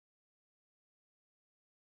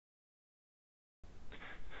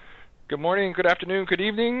Good morning, good afternoon, good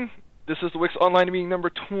evening. This is the WiX Online Meeting number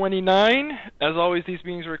 29. As always, these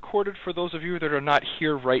meetings are recorded for those of you that are not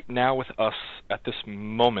here right now with us at this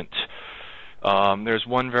moment. There's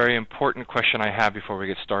one very important question I have before we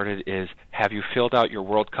get started is, have you filled out your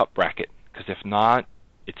World Cup bracket? Because if not,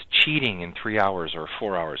 it's cheating in 3 hours or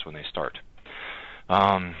 4 hours when they start.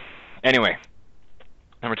 Anyway,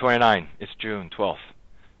 number 29, it's June 12th,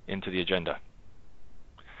 into the agenda.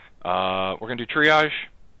 We're going to do triage.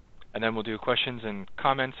 And then we'll do questions and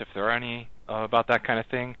comments if there are any about that kind of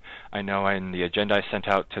thing. I know in the agenda I sent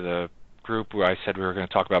out to the group where I said we were going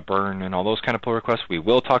to talk about burn and all those kind of pull requests. We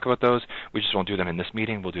will talk about those. We just won't do them in this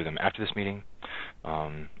meeting. We'll do them after this meeting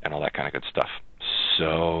and all that kind of good stuff.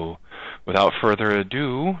 So without further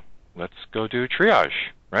ado, let's go do triage,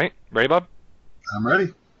 right? Ready, Bob? I'm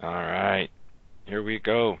ready. All right. Here we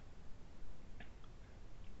go.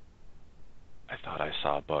 I thought I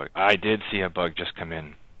saw a bug. I did see a bug just come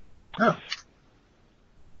in. Oh.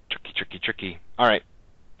 Tricky. All right,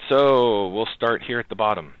 so we'll start here at the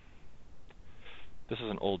bottom. This is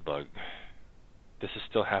an old bug. This is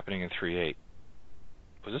still happening in 3.8.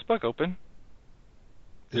 Was this bug open?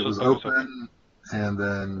 It was open, and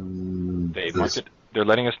then they marked it. They're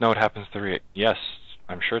letting us know it happens in 3.8. Yes,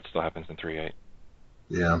 I'm sure it still happens in 3.8.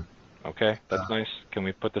 Yeah. Okay, that's nice. Can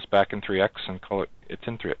we put this back in 3x and call it? It's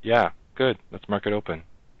in 3. Yeah, good. Let's mark it open.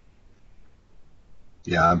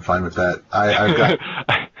 Yeah, I'm fine with that. I've got.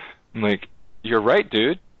 I'm like, you're right,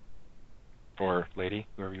 dude. Or lady,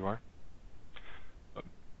 whoever you are.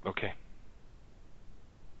 Okay.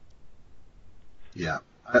 Yeah,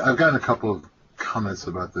 I've gotten a couple of comments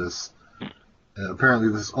about this. And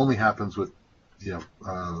apparently, this only happens with,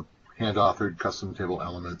 hand-authored custom table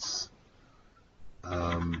elements.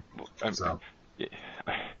 So.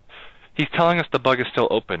 He's telling us the bug is still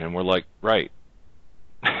open, and we're like, right.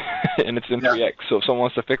 And it's in 3x, so if someone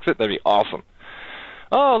wants to fix it, that'd be awesome.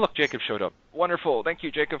 Oh, look, Jacob showed up. Wonderful. Thank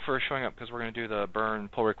you, Jacob, for showing up, because we're going to do the burn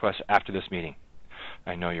pull request after this meeting.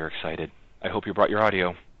 I know you're excited. I hope you brought your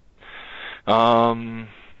audio.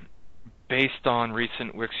 Based on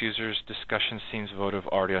recent WiX users' discussion, seems Votive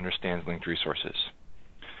already understands linked resources.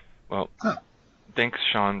 Well, thanks,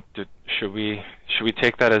 Sean. Should we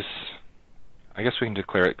take that as... I guess we can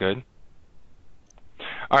declare it good.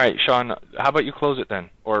 All right, Sean, how about you close it then,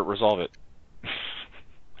 or resolve it?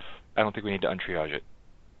 I don't think we need to untriage it.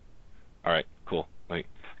 All right, cool.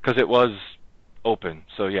 Because it was open,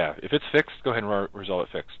 so yeah, if it's fixed, go ahead and resolve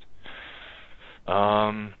it fixed.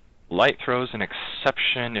 Light throws an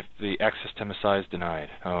exception if the access to MSI is denied.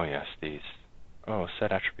 Oh, yes, these. Oh,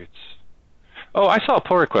 set attributes. Oh, I saw a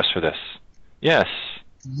pull request for this. Yes.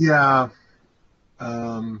 Yeah.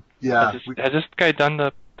 Yeah. Has this guy done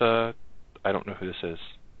the... I don't know who this is.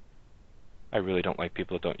 I really don't like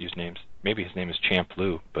people that don't use names. Maybe his name is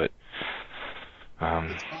Champlu, but...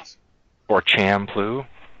 or Champlu.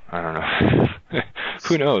 I don't know.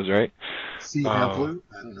 Who knows, right? Champlu?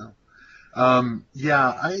 I don't know.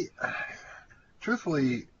 Yeah,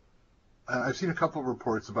 truthfully, I've seen a couple of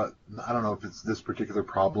reports about, I don't know if it's this particular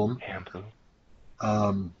problem. Champlu.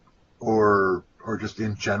 Or just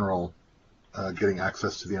in general, getting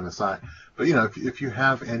access to the MSI. But, if you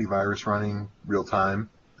have antivirus running real time,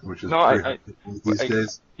 which is these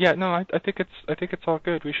days. Yeah, no, I think it's all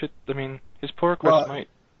good. We should. I mean, his pull request might.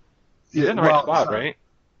 He's in the right spot, right?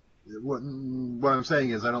 What I'm saying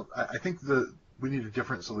is, I think we need a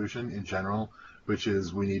different solution in general, which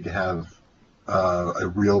is we need to have a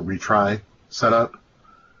real retry set up.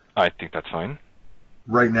 I think that's fine.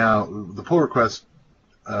 Right now, the pull request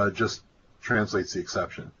just translates the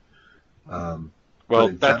exception. Well,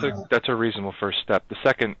 that's a reasonable first step. The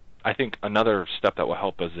second, I think another step that will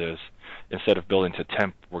help us is, instead of building to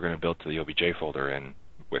temp, we're going to build to the OBJ folder in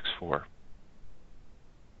WiX 4.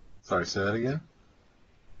 Sorry, say that again?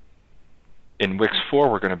 In WiX 4,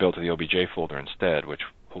 we're going to build to the OBJ folder instead, which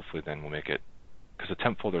hopefully then will make it, because the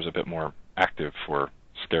temp folder is a bit more active for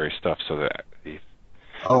scary stuff, so that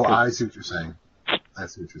I see what you're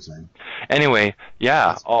saying. Anyway,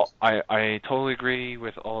 yeah, I totally agree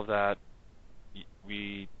with all of that.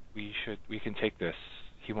 We can take this.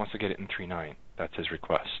 He wants to get it in 3.9. That's his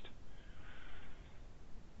request.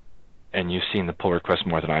 And you've seen the pull request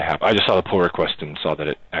more than I have. I just saw the pull request and saw that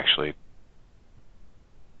it actually...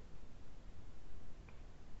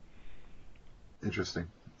 Interesting.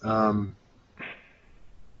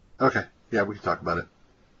 Okay, yeah, we can talk about it.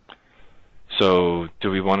 So,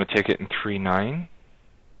 do we want to take it in 3.9?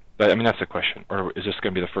 I mean, that's the question. Or is this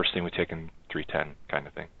going to be the first thing we take in 3.10 kind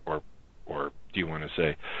of thing? Or do you want to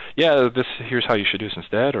say, yeah, here's how you should do this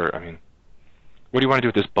instead? Or, I mean, what do you want to do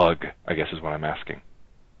with this bug, I guess is what I'm asking.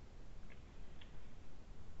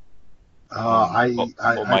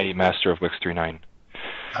 Almighty Master of WiX 3.9.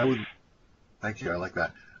 I would. Thank you. I like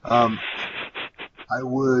that. I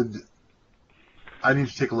would. I need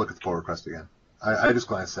to take a look at the pull request again. I just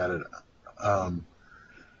glanced at it.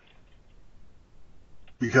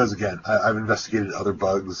 Because again, I've investigated other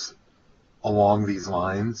bugs along these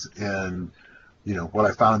lines, and what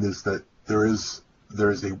I found is that there is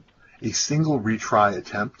a single retry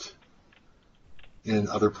attempt in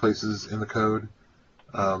other places in the code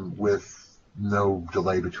with no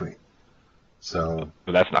delay between. So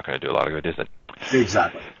well, that's not going to do a lot of good, is it?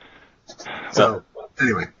 Exactly. So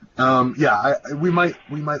anyway, we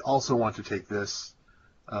might also want to take this.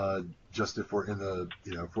 Just if we're in the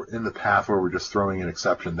path where we're just throwing an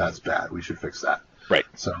exception, that's bad. We should fix that. Right.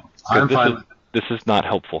 So I'm fine. This is not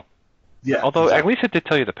helpful. Yeah. Although at least it did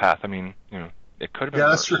tell you the path. I mean, it could have been. Yeah,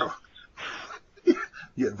 worse. that's true.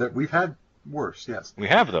 We've had worse. Yes. We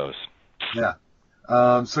have those. Yeah.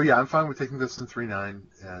 I'm fine with taking this in 3.9,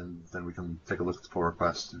 and then we can take a look at the pull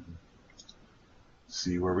request and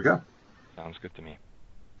see where we go. Sounds good to me.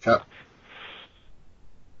 Okay.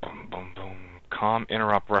 Boom, boom, boom. Com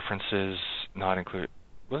interrupt references not included.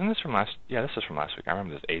 Wasn't this from last? Yeah, this is from last week. I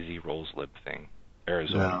remember this AZ rolls lib thing.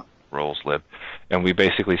 Arizona rolls lib. And we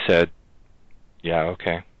basically said, yeah,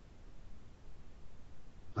 okay.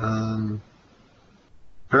 Apparently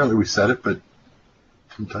we said it, but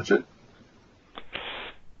didn't touch it.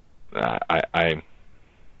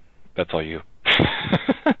 That's all you.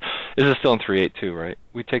 This is still in 3.8.2, right?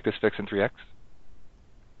 We take this fix in 3x?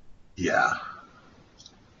 Yeah.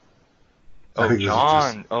 Oh,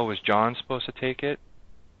 John. Oh, was John supposed to take it?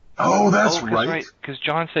 Oh, that's right. Because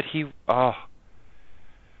John said he... Oh.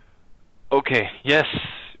 Okay, yes.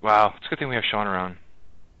 Wow, it's a good thing we have Sean around.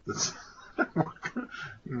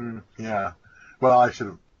 Yeah. Well, I should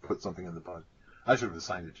have put something in the bug. I should have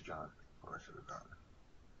assigned it to John. Or I should have done.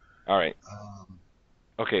 All right.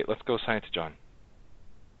 Okay, let's go assign it to John.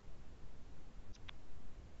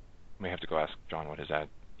 May have to go ask John what his ad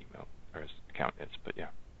email or his account is, but yeah.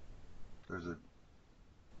 There's a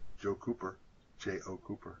Joe Cooper, J.O.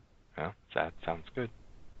 Cooper. Yeah, that sounds good.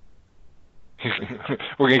 We're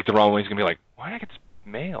going to get the wrong one. He's going to be like, why did I get this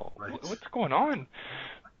mail? Right. What's going on?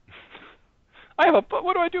 What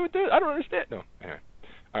do I do with this? I don't understand. No, anyway.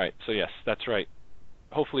 All right, so yes, that's right.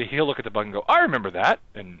 Hopefully he'll look at the bug and go, I remember that,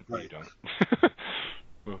 and you don't.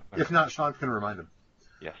 If not, Sean can remind him.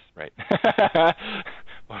 Yes, right.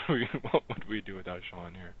 What would we do without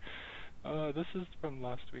Sean here? This is from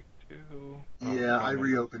last week, too. Yeah, I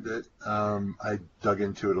reopened it. I dug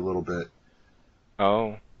into it a little bit.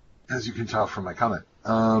 Oh. As you can tell from my comment.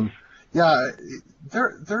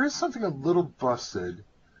 There is something a little busted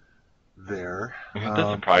there. It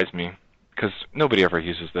does surprise me, because nobody ever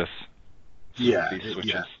uses this. Yeah. These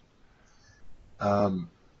switches.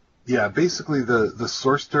 Basically the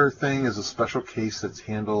source dir thing is a special case that's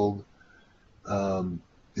handled in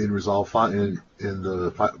Resolve file in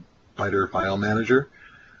the Fighter file manager.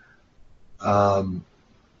 I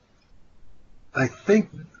think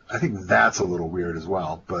that's a little weird as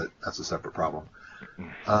well, but that's a separate problem.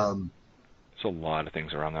 There's a lot of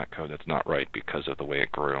things around that code that's not right because of the way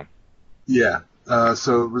it grew. Yeah.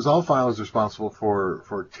 So Resolve file is responsible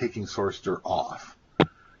for taking source dir off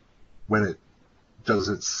when it does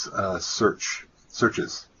its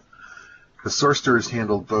searches. The source dir is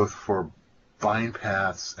handled both for bind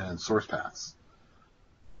paths and source paths,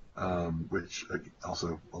 which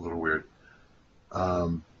also a little weird.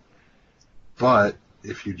 But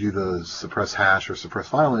if you do the suppress hash or suppress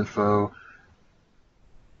file info,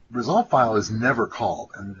 resolve file is never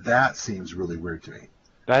called, and that seems really weird to me.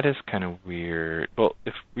 That is kind of weird. Well,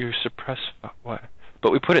 if you suppress what?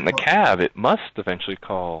 But we put it in the cab, it must eventually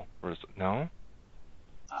call. No?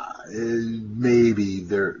 Maybe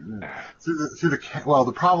there through the well,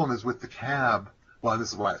 the problem is with the cab. Well,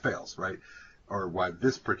 this is why it fails, right? Or why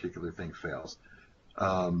this particular thing fails.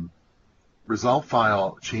 Resolve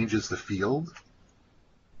file changes the field.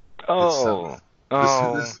 Oh.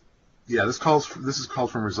 This is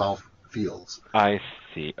called from resolve fields. I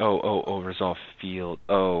see. Oh, resolve field.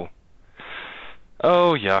 Oh,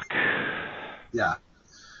 yuck. Yeah.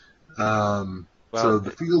 So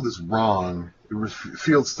the field is wrong. The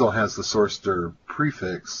field still has the source dir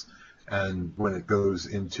prefix, and when it goes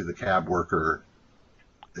into the cab worker,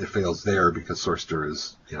 it fails there because source dir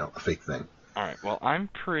is, a fake thing. All right. Well, I'm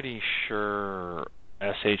pretty sure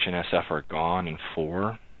SH and SF are gone in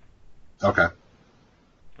 4. Okay.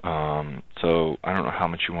 So I don't know how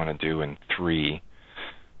much you want to do in 3.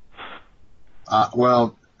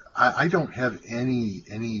 Well, I don't have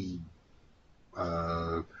any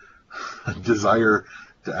desire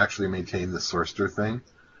to actually maintain the source dir thing.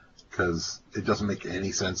 because it doesn't make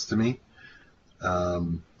any sense to me. I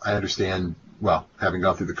understand, well, having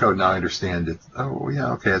gone through the code now, I understand it. Oh,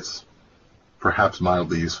 yeah, okay, it's perhaps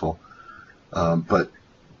mildly useful. But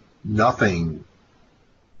nothing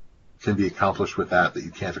can be accomplished with that you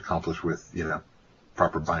can't accomplish with,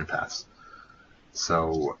 proper bind paths.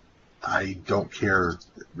 So I don't care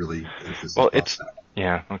really if this Well, is it's,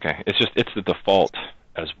 yeah, okay. It's the default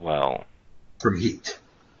as well. from heat.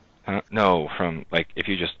 No, from, like, if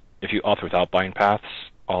you auth without bind paths,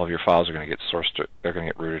 all of your files are going to get they're going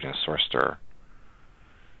to get rooted in a source stir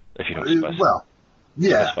if you don't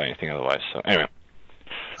specify anything otherwise. So anyway.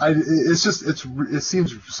 It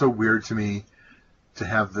seems so weird to me to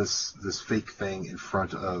have this fake thing in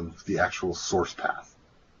front of the actual source path.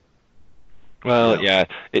 Well, yeah,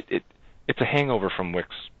 it's a hangover from WiX.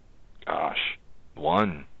 Gosh,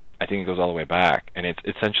 1. I think it goes all the way back, and it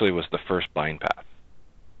essentially was the first bind path.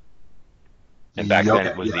 And back then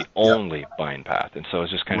it was the only bind path, and so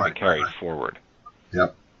it's just kind of been carried forward.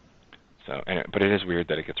 Yep. So, but it is weird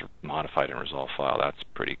that it gets modified in resolve file. That's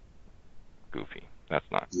pretty goofy. That's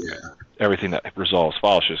not good. Everything that resolves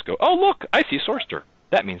file should just go, oh, look, I see source stir.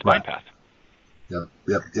 That means bind path.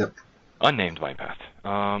 Yep. Unnamed bind path.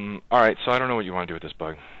 All right, so I don't know what you want to do with this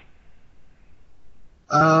bug.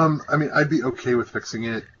 I mean, I'd be okay with fixing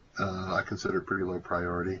it. I consider it pretty low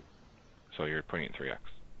priority. So you're putting it in 3x?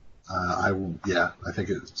 I think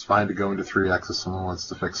it's fine to go into 3x if someone wants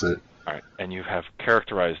to fix it. All right, and you have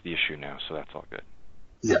characterized the issue now, so that's all good.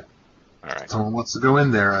 Yeah. All right. If someone wants to go in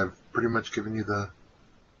there, I've pretty much given you the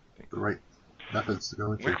right methods to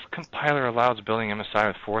go into. WiX compiler allows building MSI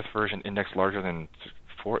with 4th version index larger than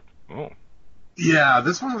 4th. Oh. Yeah,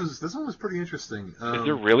 this one was pretty interesting. Is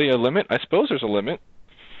there really a limit? I suppose there's a limit.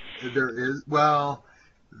 There is. Well,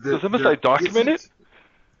 does MSI document it?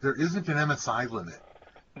 There isn't an MSI limit.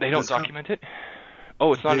 They don't document it?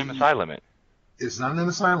 Oh, it's not an MSI limit. It's not an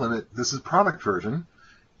MSI limit. This is product version,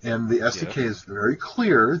 and the SDK is very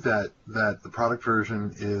clear that the product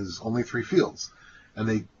version is only 3 fields, and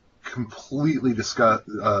they completely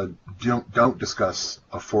don't discuss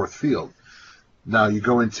a 4th field. Now you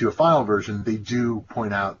go into a file version, they do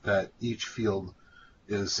point out that each field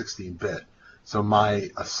is 16-bit. So my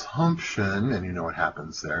assumption, and you know what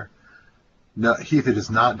happens there, no, Heath, it is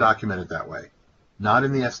not documented that way. Not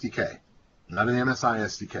in the SDK. Not in the MSI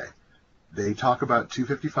SDK. They talk about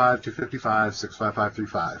 255, 255,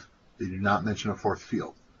 65535. They do not mention a 4th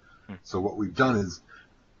field. So what we've done is,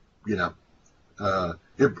 it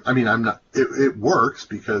works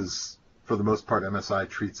because for the most part MSI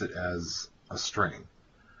treats it as a string.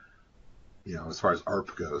 As far as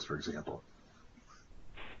ARP goes, for example.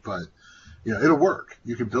 But, it'll work.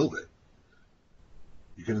 You can build it.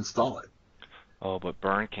 You can install it. Oh, but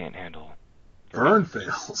burn can't handle. Burn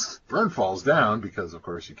fails. Burn falls down because, of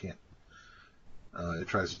course, you can't. It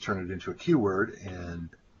tries to turn it into a keyword, and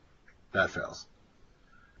that fails.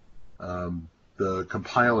 The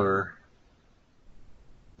compiler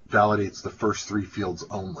validates the first 3 fields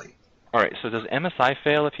only. All right, so does MSI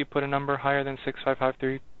fail if you put a number higher than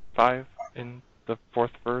 65535 in the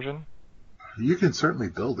 4th version? You can certainly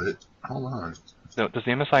build it. Hold on. No, does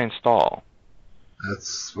the MSI install?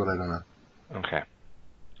 That's what I don't know. Okay.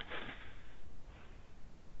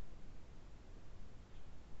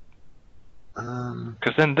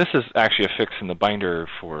 Because then this is actually a fix in the binder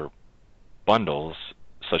for bundles,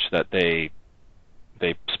 such that they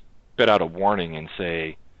spit out a warning and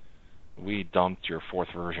say, we dumped your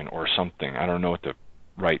 4th version or something. I don't know what the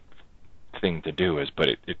right thing to do is, but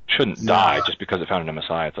it shouldn't die just because it found an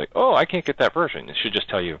MSI. It's like, oh, I can't get that version. It should just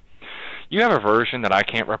tell you, you have a version that I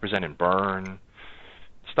can't represent in burn.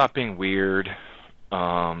 Stop being weird.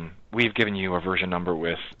 We've given you a version number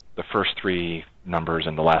with the first 3 numbers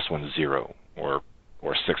and the last one 0 or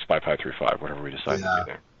 65535, whatever we decide to do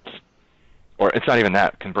there. Or it's not even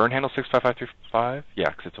that. Can burn handle 65535? Yeah,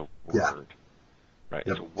 because it's a word. Yeah. Right,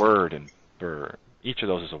 it's a word in burn. Each of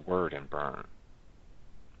those is a word in burn.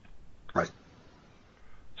 Right.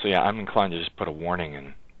 So yeah, I'm inclined to just put a warning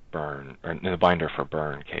in burn, or in the binder for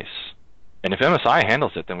burn case. And if MSI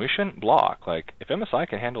handles it, then we shouldn't block. Like, if MSI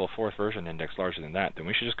can handle a 4th version index larger than that, then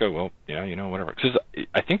we should just go, well, whatever. Because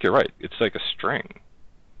I think you're right. It's like a string.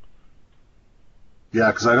 Yeah,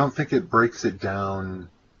 because I don't think it breaks it down.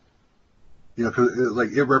 Because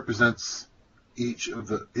it represents each of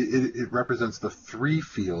the. It represents the 3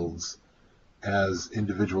 fields as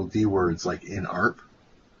individual D words, like in ARP.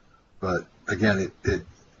 But again, it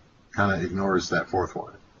kind of ignores that 4th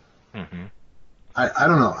one. Mm-hmm. I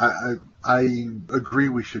don't know. I agree.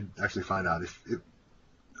 We should actually find out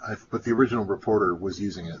but the original reporter was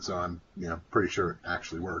using it, so I'm pretty sure it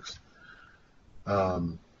actually works.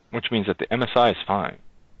 which means that the MSI is fine.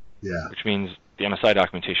 Yeah. Which means the MSI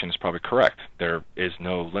documentation is probably correct. There is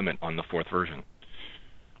no limit on the 4th version.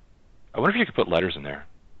 I wonder if you could put letters in there.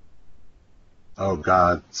 Oh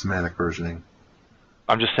God, semantic versioning.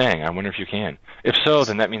 I'm just saying, I wonder if you can. If so,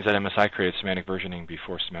 then that means that MSI created semantic versioning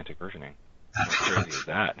before semantic versioning. How crazy is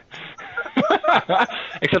that?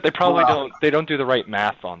 Except they probably don't do the right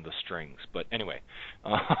math on the strings. But anyway,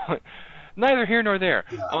 neither here nor there.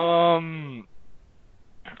 Yeah.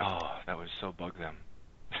 Oh, that would so bug them.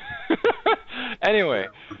 Anyway,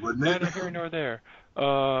 neither here nor there.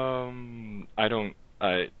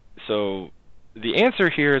 So the answer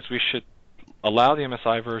here is we should allow the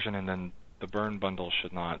MSI version, and then the burn bundle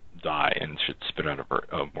should not die and should spit out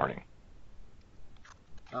a warning.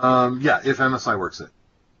 Yeah, if MSI works it.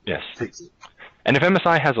 Yes. Takes it. And if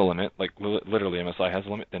MSI has a limit, like literally MSI has a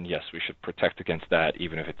limit, then yes, we should protect against that,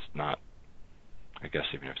 even if it's not. I guess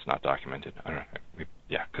even if it's not documented. I don't know.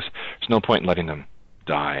 Yeah, because there's no point in letting them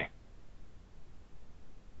die.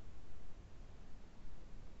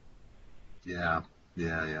 Yeah.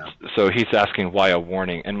 So he's asking why a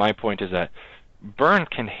warning, and my point is that burn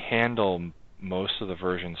can handle most of the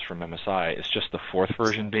versions from MSI. It's just the 4th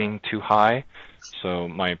version being too high. So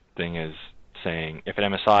my thing is saying if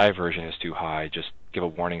an MSI version is too high, just give a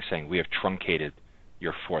warning saying we have truncated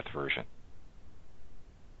your 4th version.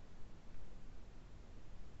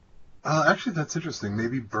 Actually, that's interesting.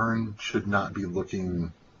 Maybe burn should not be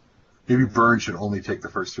looking. Maybe burn should only take the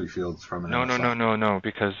first 3 fields from an MSI. No,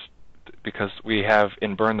 because we have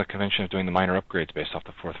in burn the convention of doing the minor upgrades based off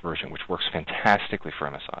the 4th version, which works fantastically for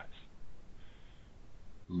MSIs.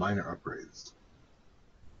 Minor upgrades.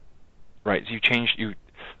 Right. So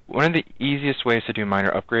one of the easiest ways to do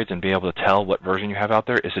minor upgrades and be able to tell what version you have out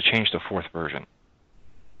there is to change the 4th version.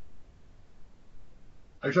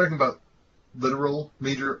 Are you talking about literal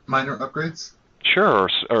minor upgrades? Sure,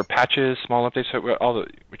 or patches, small updates,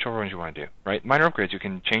 whichever ones you want to do, right? Minor upgrades, you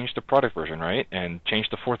can change the product version, right, and change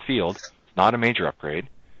the 4th field. It's not a major upgrade.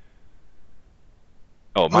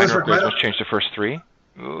 Oh, minor upgrades, let's change the first 3?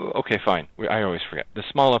 Okay, fine. I always forget. The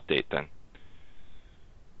small update, then.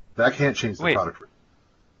 That can't change the product version.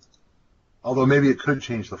 Although maybe it could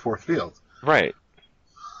change the 4th field. Right.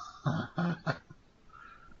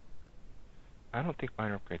 I don't think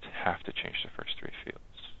minor upgrades have to change the first 3 fields.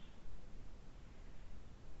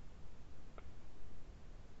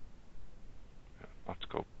 Let's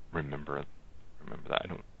go remember that.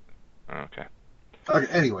 Okay.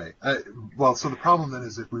 Okay. Anyway, so the problem then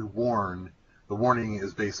is if we warn, the warning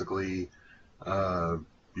is basically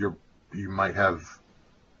you might have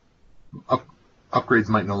upgrades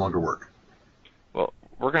might no longer work. Well,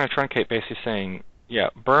 we're going to truncate basically saying, yeah,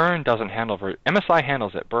 burn doesn't handle MSI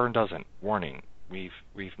handles it, burn doesn't. Warning, we've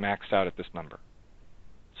maxed out at this number.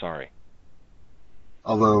 Sorry.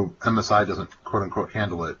 Although MSI doesn't quote unquote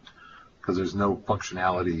handle it because there's no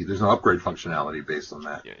functionality, there's no upgrade functionality based on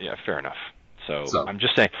that. Yeah, fair enough. So I'm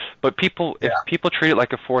just saying, but if people treat it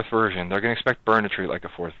like a 4th version, they're going to expect burn to treat it like a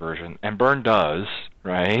 4th version, and burn does,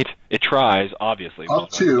 right? It tries, obviously.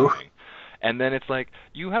 Up to. And then it's like,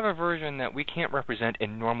 you have a version that we can't represent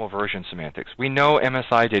in normal version semantics. We know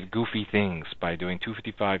MSI did goofy things by doing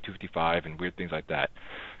 255, and weird things like that.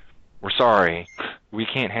 We're sorry, we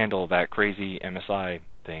can't handle that crazy MSI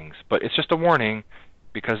things. But it's just a warning,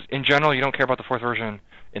 because in general, you don't care about the 4th version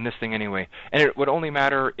in this thing anyway. And it would only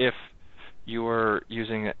matter if you were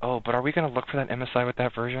using it. Oh, but are we going to look for that MSI with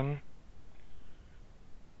that version?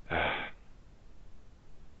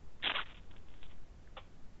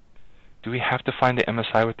 Do we have to find the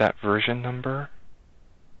MSI with that version number?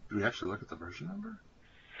 Do we actually look at the version number?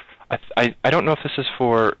 I don't know if this is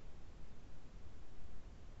for...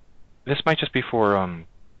 This might just be for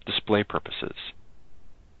display purposes,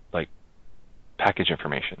 like package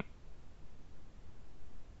information.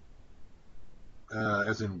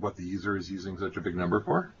 As in what the user is using such a big number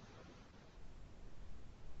for?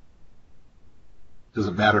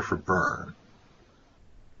 Doesn't matter for burn.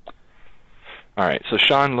 All right, so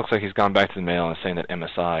Sean looks like he's gone back to the mail and saying that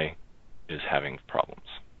MSI is having problems,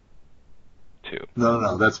 too.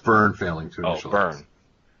 No, that's burn failing to initialize. Oh, burn.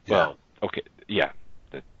 Yeah. Well, okay, yeah.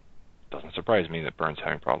 That doesn't surprise me that burn's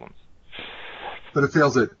having problems. But it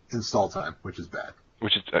fails at install time, which is bad.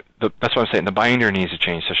 Which is that's what I'm saying. The binder needs to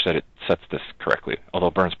change such that it sets this correctly, although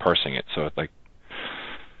burn's parsing it, so it's like...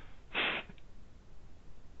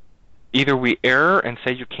 Either we error and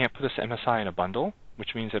say you can't put this MSI in a bundle,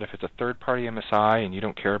 which means that if it's a third-party MSI and you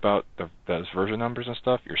don't care about those version numbers and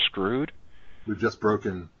stuff, you're screwed. We've just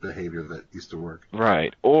broken behavior that used to work.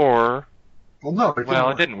 Right. Or... Well, no,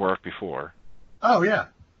 it didn't work before. Oh, yeah.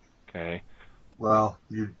 Okay. Well,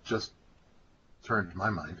 you just turned my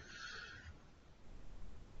mind.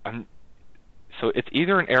 So it's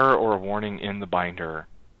either an error or a warning in the binder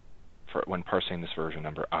for when parsing this version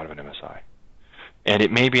number out of an MSI. And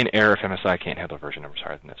it may be an error if MSI can't handle version numbers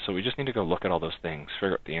higher than this. So we just need to go look at all those things,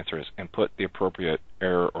 figure out what the answer is, and put the appropriate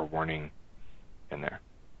error or warning in there.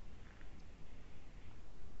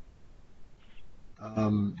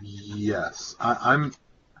 Yes, I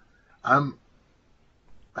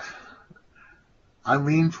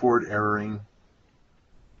lean toward erroring,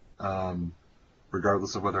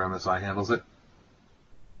 regardless of whether MSI handles it.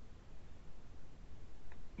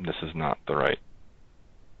 This is not the right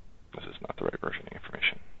versioning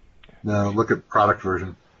information. Yeah. No, look at product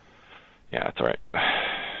version. Yeah, that's all right.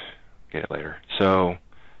 Get it later. So,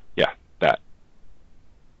 yeah, that.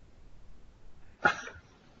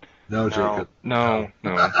 No, Jacob. No.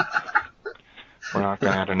 We're not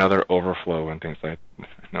going to add another overflow and things like that.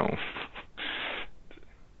 No.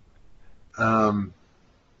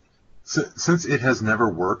 Since it has never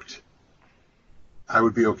worked, I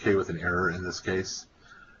would be okay with an error in this case.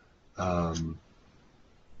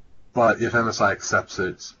 But if MSI accepts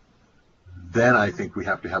it, then I think we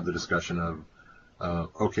have to have the discussion of,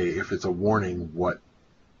 okay, if it's a warning, what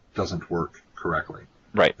doesn't work correctly?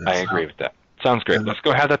 Right, I agree with that. Sounds great. Let's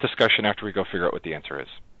go have that discussion after we go figure out what the answer is,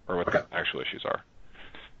 or what the actual issues are.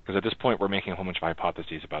 Because at this point, we're making a whole bunch of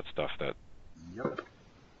hypotheses about stuff that,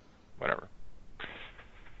 whatever.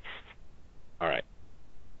 All right.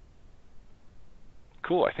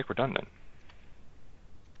 Cool, I think we're done then.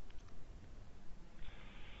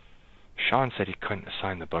 Sean said he couldn't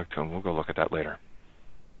assign the bug to him. We'll go look at that later.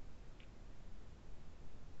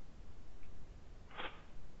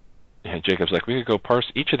 Yeah, Jacob's like, we could go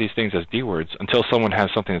parse each of these things as D words until someone has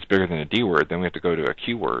something that's bigger than a D word, then we have to go to a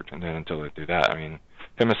Q word, and then until they do that, I mean,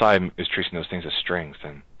 if MSI is treating those things as strings,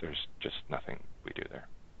 then there's just nothing we do there.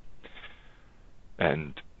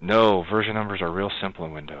 And no, version numbers are real simple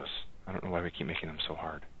in Windows. I don't know why we keep making them so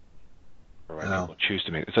hard. Or why people choose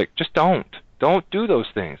to make it. It's like, just don't. Don't do those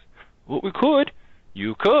things. Well, we could.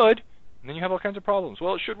 You could. And then you have all kinds of problems.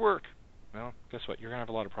 Well, it should work. Well, guess what? You're going to have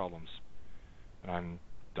a lot of problems. And I'm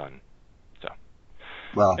done. So.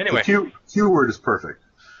 Well, anyway. the Q word is perfect.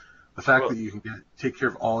 The fact that you can take care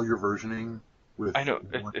of all your versioning with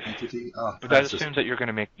one entity. But that assumes that you're going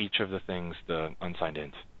to make each of the things the unsigned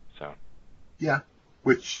int. So. Yeah,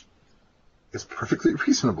 which is perfectly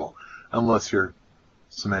reasonable, unless you're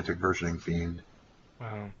semantic versioning fiend.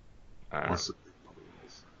 Well, I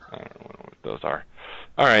don't know what those are.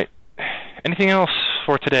 All right. Anything else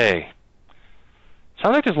for today?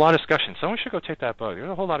 Sounds like there's a lot of discussion. Someone should go take that bug. There's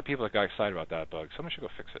a whole lot of people that got excited about that bug. Someone should go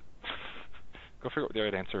fix it. Go figure out what the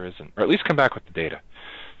right answer is, or at least come back with the data.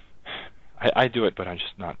 I do it, but I'm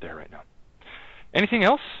just not there right now. Anything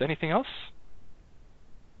else? Anything else?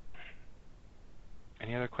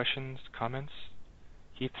 Any other questions, comments?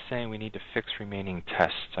 Keith's saying we need to fix remaining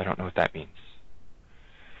tests. I don't know what that means.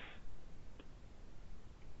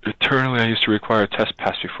 Eternally, I used to require a test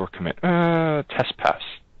pass before commit. Test pass.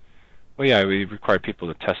 Well, yeah, we required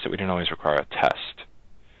people to test it. We didn't always require a test.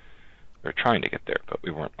 We were trying to get there, but we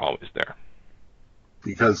weren't always there.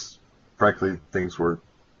 Because, frankly, things were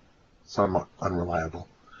somewhat unreliable.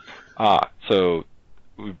 So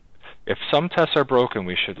if some tests are broken,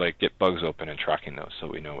 we should get bugs open and tracking those so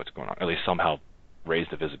we know what's going on. At least somehow raise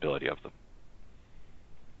the visibility of them.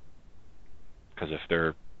 Because if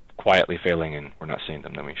they're quietly failing and we're not seeing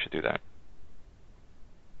them, then we should do that.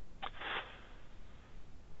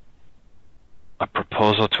 A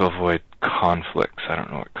proposal to avoid conflicts. I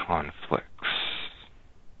don't know what conflicts.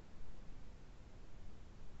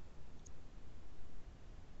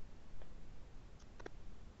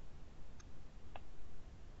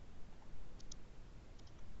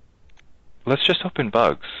 Let's just open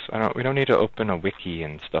bugs. We don't need to open a wiki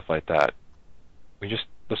and stuff like that.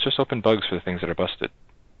 Let's just open bugs for the things that are busted.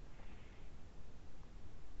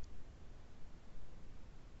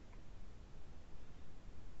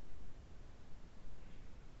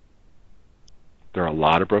 There are a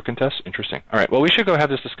lot of broken tests? Interesting. All right, well, we should go have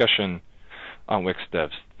this discussion on WiX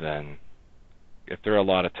devs then. If there are a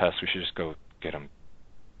lot of tests, we should just go get them.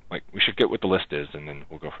 We should get what the list is, and then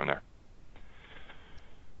we'll go from there.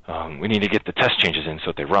 We need to get the test changes in so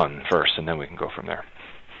that they run first, and then we can go from there.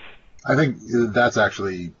 I think that's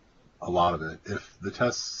actually a lot of it. If the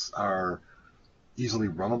tests are easily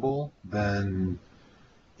runnable, then,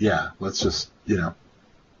 yeah, let's just,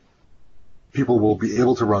 people will be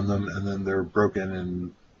able to run them, and then they're broken,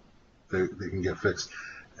 and they can get fixed.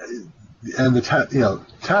 And the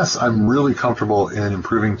tests, I'm really comfortable in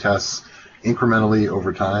improving tests incrementally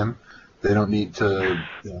over time. They don't need to,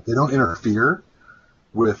 they don't interfere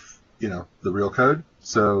with, the real code.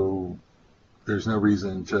 So there's no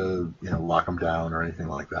reason to lock them down or anything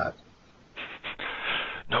like that.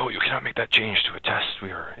 No, you cannot make that change to a test.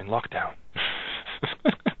 We are in lockdown.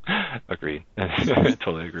 Agreed.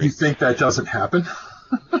 Totally agree. You think that doesn't happen?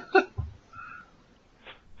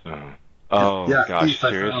 Oh yeah, gosh, Keith,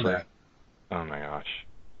 seriously? Oh my gosh.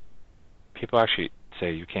 People actually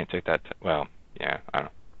say you can't take that. Well, yeah, I don't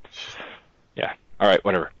know. Yeah. All right,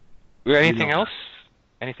 whatever. We got anything else?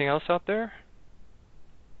 Anything else out there?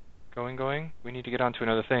 Going. We need to get on to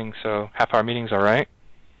another thing. So half-hour meetings, all right?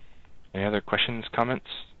 Any other questions, comments?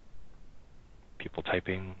 People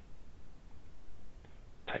typing.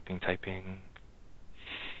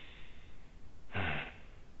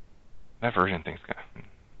 That version thing's kind of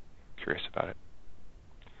curious about it.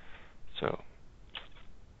 So.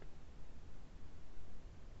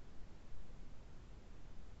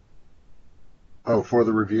 Oh, for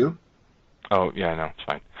the review? Oh, yeah, no, it's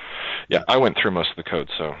fine. Yeah, I went through most of the code,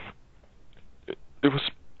 so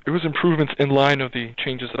it was improvements in line of the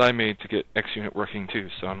changes that I made to get XUnit working too.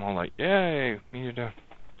 So I'm all like, yay, we need to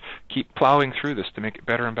keep plowing through this to make it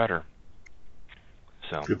better and better.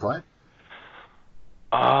 So. Good plan.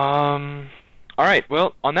 All right.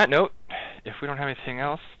 Well, on that note, if we don't have anything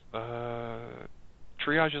else,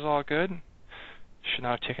 triage is all good. Should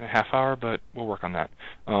not have taken a half hour, but we'll work on that.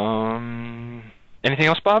 Anything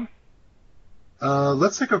else, Bob?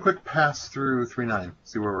 Let's take a quick pass through 3.9,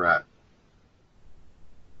 see where we're at.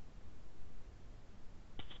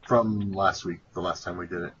 From last week, the last time we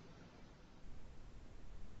did it.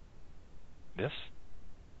 This?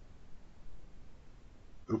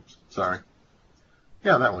 Oops, sorry.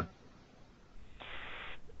 Yeah, that one.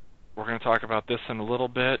 We're going to talk about this in a little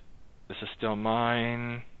bit. This is still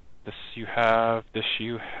mine. This you have. This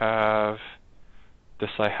you have. This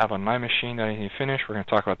I have on my machine that I need to finish. We're going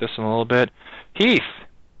to talk about this in a little bit. Heath!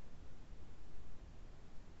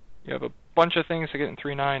 You have a bunch of things to get in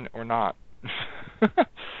 3.9 or not.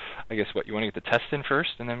 I guess what, you want to get the test in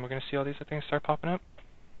first, and then we're going to see all these things start popping up?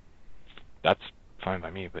 That's fine by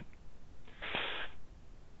me, but...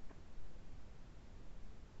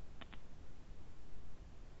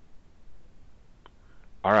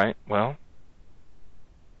 All right, well...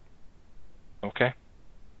 Okay.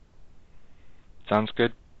 Sounds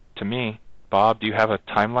good to me. Bob, do you have a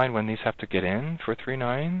timeline when these have to get in for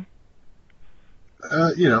 3.9?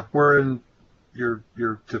 We're in your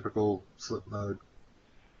typical slip mode.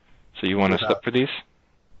 So you want to slip for these?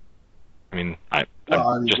 I mean,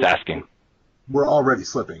 I'm just asking. We're already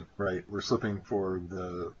slipping, right? We're slipping for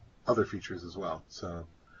the other features as well. So,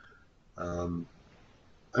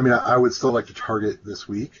 I would still like to target this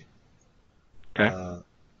week. Okay.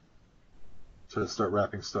 To start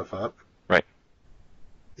wrapping stuff up. Right.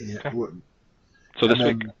 And, okay. So this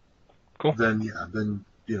week. Cool. Then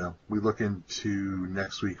we look into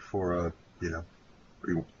next week for a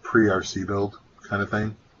pre-RC build kind of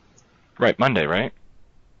thing. Right, Monday, right?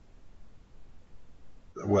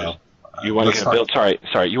 Well, you want to get a build. Sorry.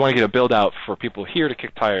 You want to get a build out for people here to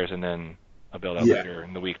kick tires, and then a build out later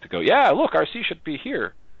in the week to go. Yeah, look, RC should be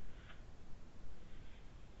here.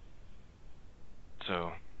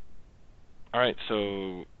 So, all right.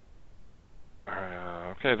 So,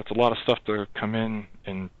 okay, that's a lot of stuff to come in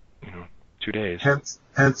 2 days. Hence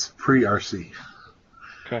pre-RC.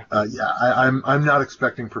 Okay. I'm not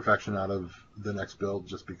expecting perfection out of the next build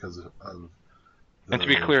just because of. And to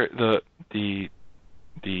be clear,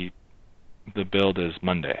 the build is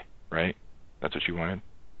Monday, right? That's what you wanted.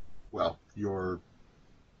 Well, you're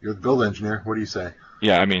the build engineer. What do you say?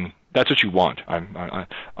 Yeah, I mean that's what you want.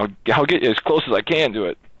 I'll get as close as I can to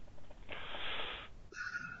it.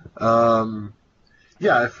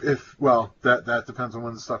 Yeah. If that depends on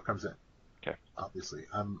when the stuff comes in. Okay. Obviously,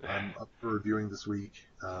 I'm up for reviewing this week,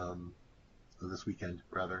 this weekend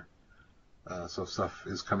rather. So stuff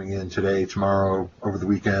is coming in today, tomorrow, over the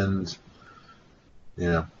weekend.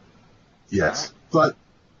 Yes, but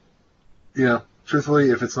truthfully,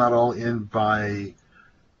 if it's not all in by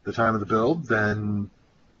the time of the build, then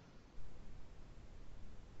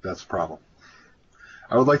that's a problem.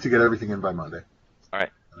 I would like to get everything in by Monday. All right,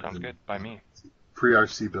 sounds good by me.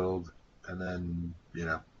 Pre-RC build, and then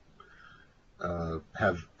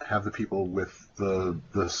have the people with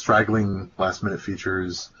the straggling last minute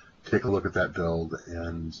features take a look at that build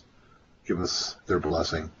and give us their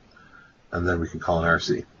blessing, and then we can call an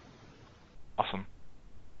RC. Awesome.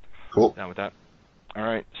 Cool. Down with that. All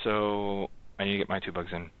right, so I need to get my 2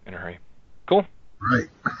 bugs in a hurry. Cool. Right.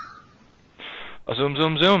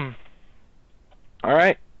 Zoom. All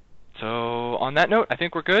right. So on that note, I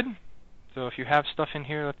think we're good. So if you have stuff in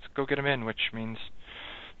here, let's go get them in, which means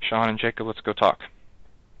Sean and Jacob, let's go talk.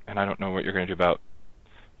 And I don't know what you're going to do about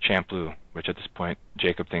Champloo, which at this point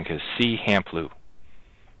Jacob thinks is C. Hamploo,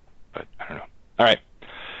 but I don't know. All right.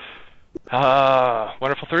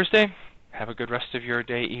 Wonderful Thursday. Have a good rest of your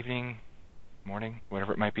day, evening, morning,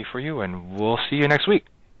 whatever it might be for you, and we'll see you next week.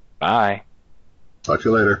 Bye. Talk to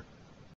you later.